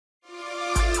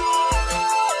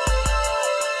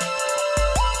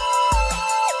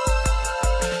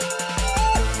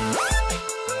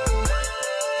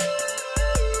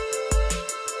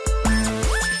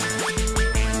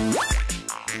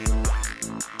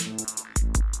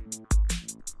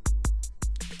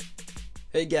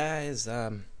Hey guys,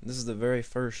 this is the very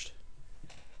first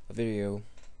video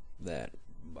that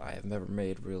I have ever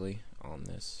made really on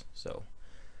this, so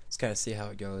let's kind of see how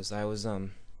it goes. I was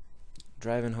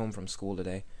driving home from school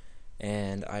today,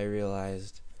 and I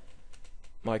realized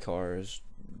my car is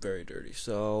very dirty,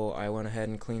 so I went ahead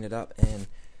and cleaned it up, and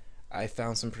I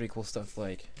found some pretty cool stuff.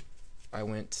 Like, I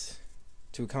went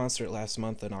to a concert last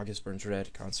month, an August Burns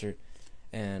Red concert,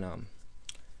 and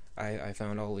I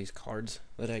found all these cards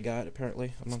that I got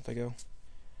apparently a month ago.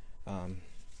 Um,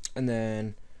 and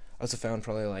then I also found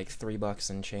probably like $3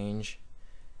 and change,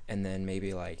 and then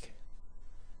maybe like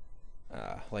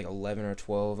 11 or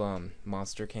 12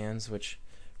 monster cans, which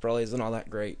probably isn't all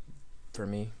that great for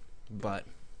me, but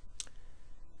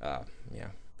uh, yeah.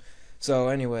 So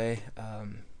anyway,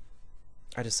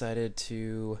 I decided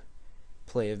to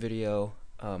play a video,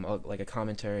 like a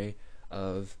commentary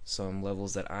of some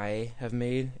levels that I have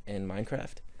made in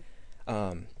Minecraft.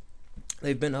 Um,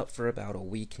 they've been up for about a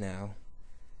week now,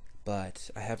 but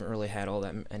I haven't really had all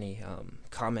that many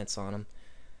comments on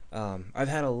them. I've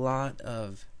had a lot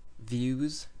of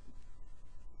views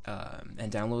and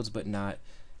downloads, but not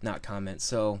comments.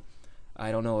 So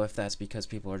I don't know if that's because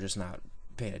people are just not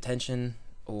paying attention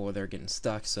or they're getting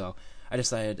stuck. So I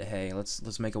decided, hey,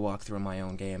 let's make a walkthrough of my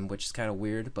own game, which is kind of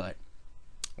weird, but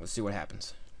let's see what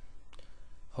happens.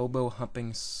 Hobo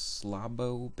humping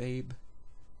slobbo babe.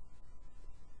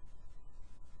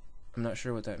 I'm not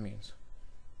sure what that means.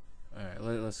 Alright,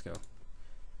 let's go.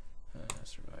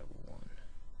 Survival 1.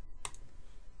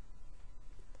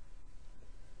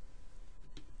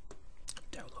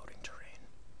 Downloading terrain.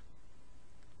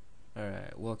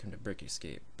 Alright, welcome to Brick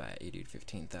Escape by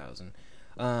ADude15000.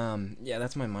 Yeah,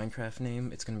 that's my Minecraft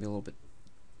name. It's gonna be a little bit...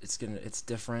 It's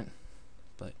different,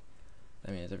 but I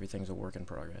mean, everything's a work in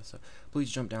progress. So please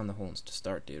jump down the holes to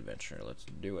start the adventure. Let's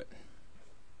do it.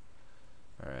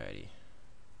 Alrighty.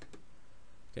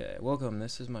 Okay, welcome.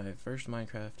 This is my first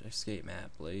Minecraft escape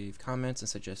map. Leave comments and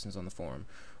suggestions on the forum.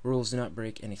 Rules: do not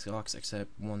break any blocks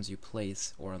except ones you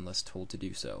place or unless told to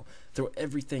do so. Throw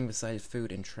everything besides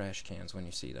food in trash cans when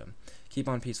you see them. Keep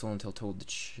on peaceful until told to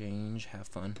change. Have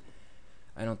fun.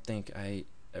 I don't think I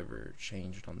ever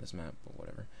changed on this map, but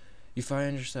whatever.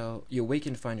 You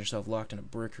awaken to find yourself locked in a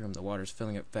brick room. The water's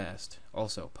filling up fast.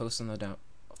 Also, post on the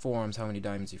forums how many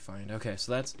diamonds you find. Okay,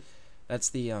 so that's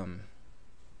the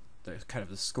kind of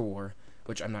the score,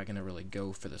 which I'm not gonna really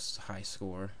go for this high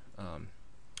score.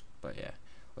 But yeah,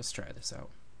 let's try this out.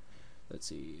 Let's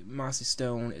see. Mossy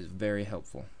stone is very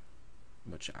helpful,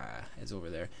 which is over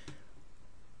there.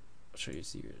 I'll show you.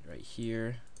 See it right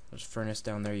here. There's a furnace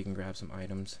down there. You can grab some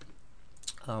items.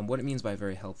 What it means by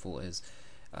very helpful is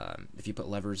if you put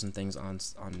levers and things on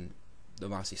the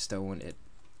mossy stone,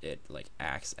 it like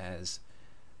acts as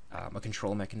a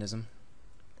control mechanism.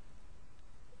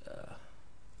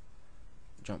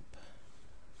 Jump.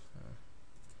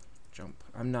 Jump.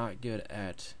 I'm not good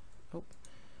at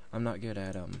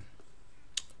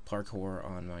parkour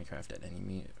on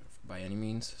Minecraft by any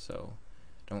means, so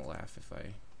don't laugh if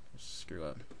I screw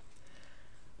up.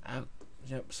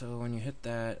 Yep, so when you hit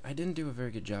that, I didn't do a very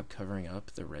good job covering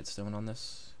up the redstone on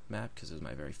this map because it was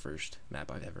my very first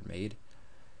map I've ever made.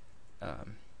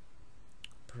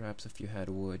 Perhaps if you had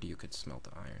wood, you could smelt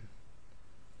the iron.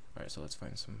 Alright, so let's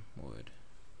find some wood.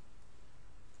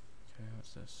 Okay,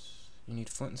 what's this? You need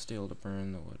flint and steel to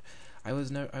burn the wood. I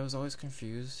was always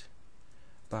confused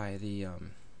by the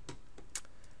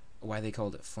why they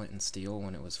called it flint and steel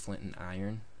when it was flint and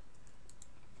iron.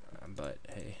 But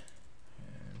hey.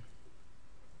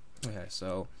 Okay,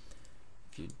 so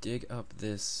if you dig up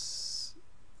this,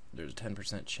 there's a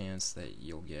 10% chance that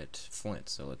you'll get flint.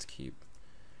 So let's keep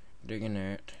digging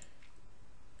it.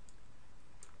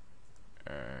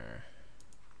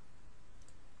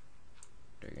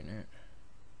 Digging it.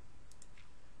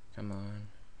 Come on.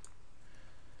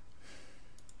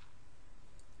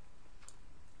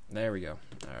 There we go.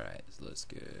 Alright, so that's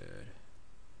good.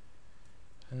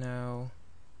 And now,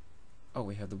 oh,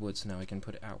 we have the wood, so now we can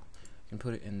put it out. We can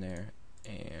put it in there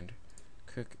and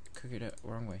cook it up.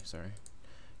 Wrong way, sorry.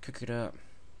 Cook it up.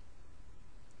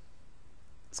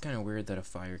 It's kind of weird that a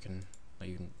fire can, like,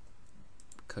 you can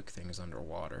cook things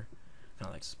underwater. Kind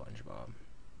of like SpongeBob.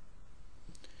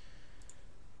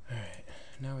 Alright,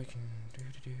 now we can do.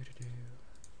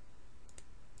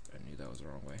 I knew that was the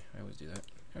wrong way. I always do that.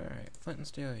 Alright, flint and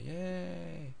steel,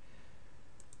 yay!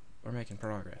 We're making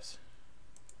progress.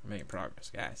 We're making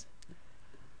progress, guys.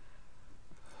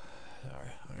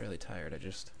 Sorry, I'm really tired. I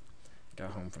just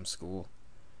got home from school.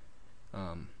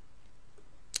 And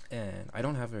I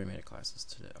don't have very many classes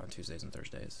today, on Tuesdays and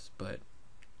Thursdays, but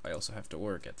I also have to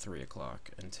work at 3 o'clock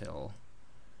until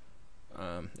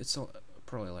it's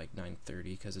probably like 9:30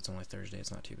 because it's only Thursday.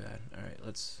 It's not too bad. All right,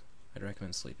 I'd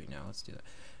recommend sleeping now. Let's do that.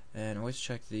 And always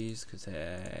check these because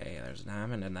hey, there's a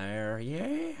diamond in there.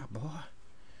 Yeah, boy.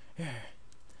 Yeah.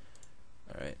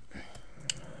 All right.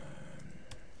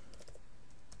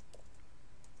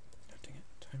 Dang it.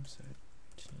 Time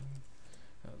 17,000.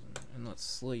 And let's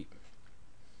sleep.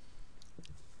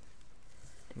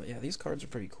 But yeah, these cards are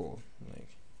pretty cool. Like,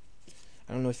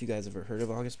 I don't know if you guys ever heard of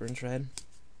August Burns Red,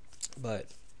 but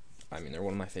I mean they're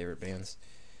one of my favorite bands.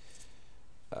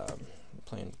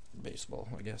 Playing baseball,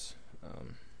 I guess.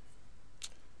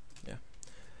 Yeah.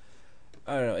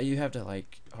 I don't know. You have to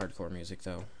like hardcore music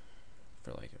though.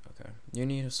 For like, okay. You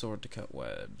need a sword to cut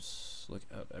webs. Look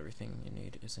up. Everything you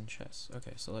need is in chests.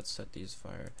 Okay, so let's set these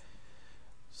fire.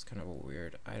 It's kind of a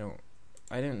weird. I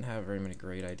didn't have very many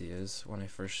great ideas when I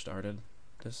first started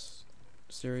this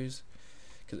series,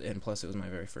 and plus it was my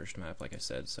very first map, like I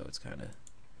said, so it's kind of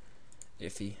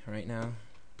iffy right now.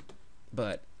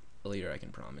 But later, I can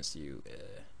promise you,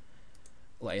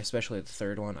 like especially the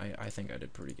third one, I think I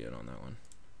did pretty good on that one,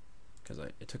 because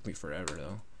it took me forever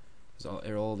though, because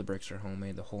all the bricks are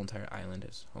homemade. The whole entire island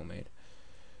is homemade.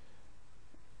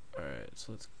 All right,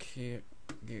 so let's kick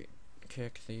the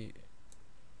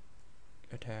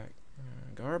attack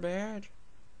garbage.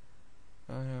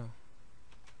 Oh no.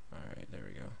 Alright, there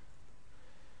we go.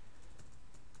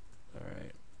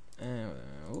 Alright. And,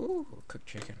 ooh, cooked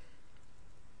chicken.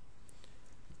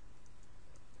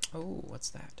 Oh, what's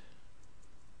that?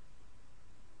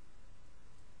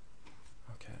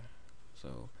 Okay.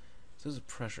 So this is a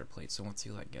pressure plate, so once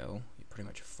you let go, you pretty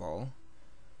much fall.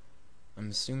 I'm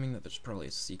assuming that there's probably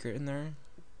a secret in there.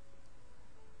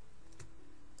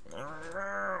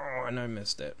 And I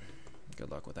missed it. Good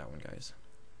luck with that one, guys.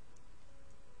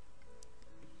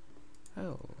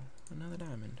 Oh, another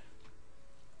diamond.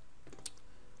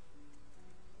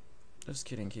 Just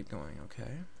kidding, keep going,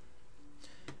 okay.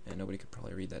 And nobody could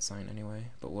probably read that sign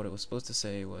anyway, but what it was supposed to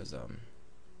say was,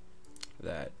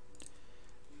 that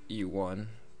you won,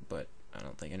 but I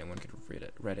don't think anyone could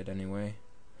read it anyway.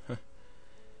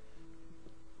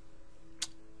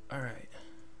 Alright.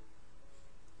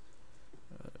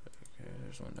 Okay,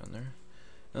 there's one down there.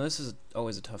 Now this is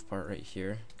always a tough part right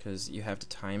here, because you have to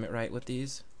time it right with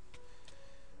these.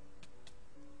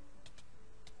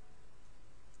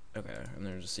 Okay, and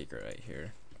there's a secret right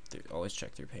here. Always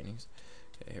check through paintings.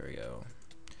 Okay, here we go.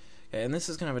 Okay, and this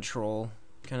is kind of a troll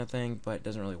kind of thing, but it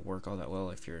doesn't really work all that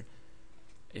well if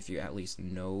you at least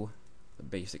know the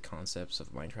basic concepts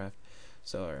of Minecraft.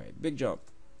 So, alright, big jump.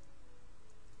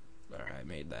 Alright,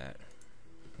 made that.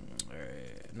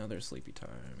 Alright, another sleepy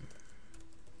time.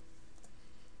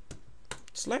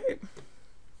 Sleep!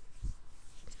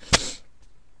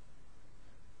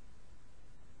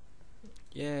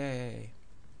 Yay!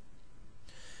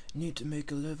 Need to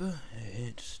make a lever,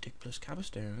 and stick plus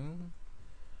cobblestone.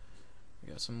 We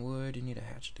got some wood. You need a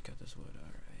hatchet to cut this wood.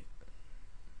 Alright.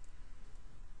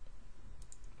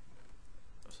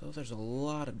 So there's a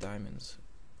lot of diamonds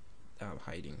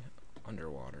hiding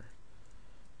underwater.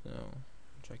 So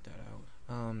check that out.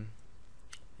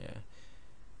 Yeah.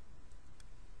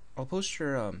 I'll post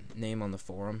your name on the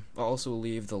forum. I'll also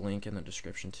leave the link in the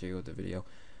description too of the video,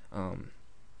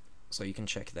 so you can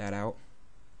check that out.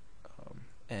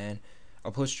 And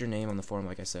I'll post your name on the forum,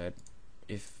 like I said,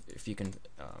 if you can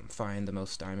find the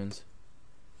most diamonds.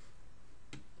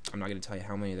 I'm not going to tell you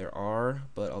how many there are,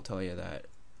 but I'll tell you that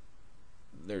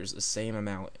there's the same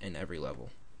amount in every level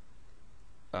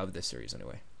of this series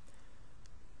anyway.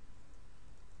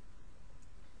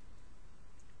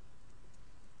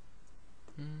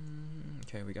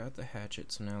 Okay, we got the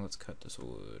hatchet, so now let's cut this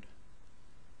wood.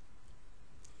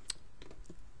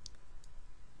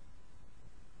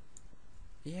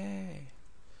 Yay!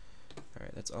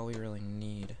 Alright, that's all we really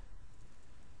need.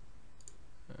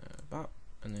 Bop,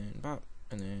 and then bop,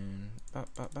 and then bop,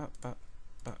 bop, bop, bop,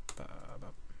 bop, bop,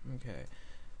 bop. Okay,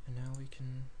 and now we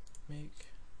can make...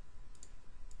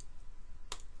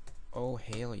 Oh,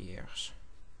 hell yes.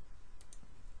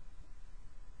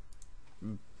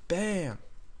 Bam!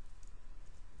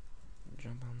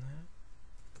 Jump on that.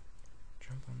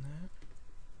 Jump on that.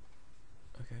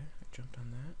 Okay, I jumped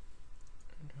on that.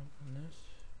 Jump on this.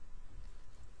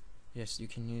 Yes, you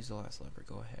can use the last lever.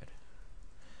 Go ahead.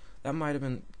 That might have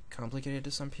been complicated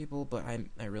to some people, but I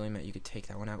really meant you could take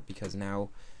that one out, because now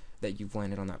that you've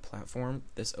landed on that platform,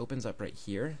 this opens up right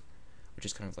here, which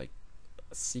is kind of like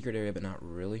a secret area, but not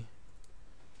really.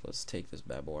 Let's take this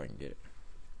bad boy and get it.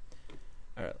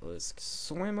 Alright, let's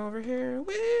swim over here. Woo!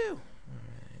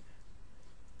 Alright.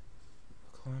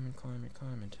 Climbing, climbing,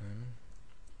 climbing time.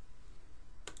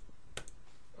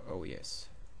 Oh, yes.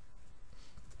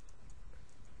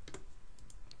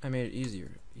 I made it easy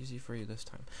for you this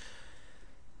time.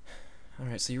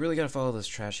 Alright, so you really gotta follow those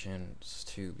trash cans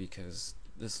too, because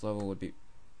this level would be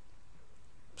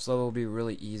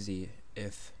really easy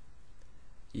if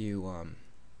you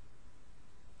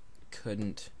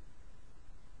couldn't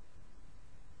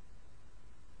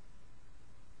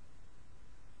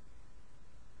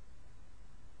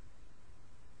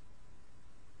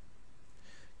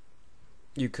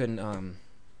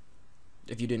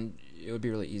if you didn't, it would be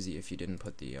really easy if you didn't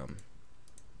put the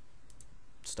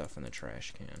stuff in the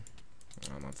trash can.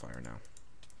 I'm on fire now.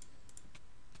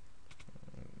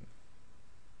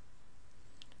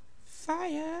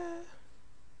 Fire!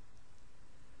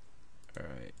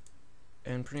 Alright.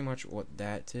 And pretty much what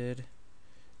that did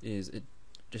is it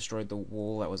destroyed the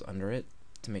wool that was under it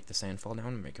to make the sand fall down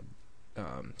and make a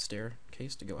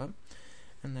staircase to go up.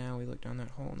 And now we look down that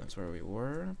hole, and that's where we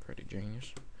were. Pretty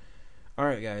genius.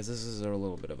 Alright guys, this is a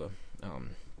little bit of a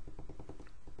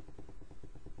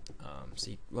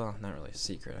well, not really a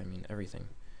secret. I mean, everything.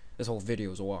 This whole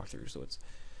video is a walkthrough, so it's.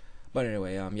 But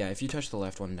anyway, yeah, if you touch the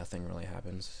left one, nothing really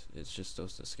happens. It's just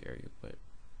supposed to scare you, but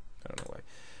I don't know why.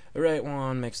 The right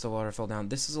one makes the water fall down.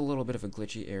 This is a little bit of a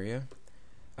glitchy area.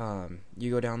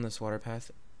 You go down this water path,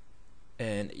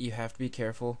 and you have to be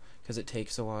careful because it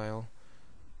takes a while,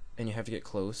 and you have to get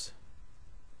close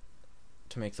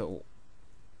to make the.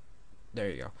 There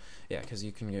you go. Yeah, because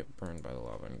you can get burned by the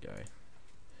lava guy.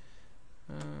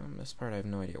 This part I have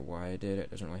no idea why I did.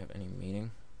 It doesn't really have any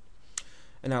meaning.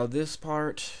 And now this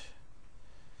part,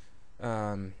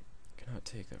 cannot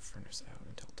take that furnace out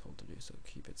until told to do so.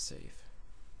 Keep it safe.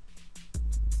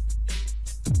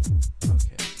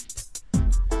 Okay.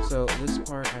 So this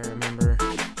part I remember,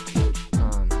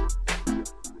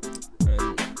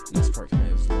 and this part kind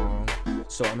of is long.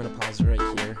 So I'm gonna pause it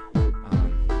right here.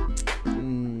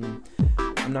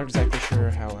 I'm not exactly sure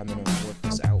how I'm gonna work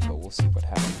this out, but we'll see what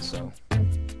happens. So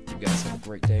you guys have a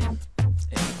great day, and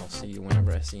I'll see you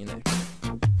whenever I see you next.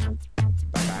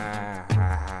 Bye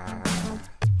bye.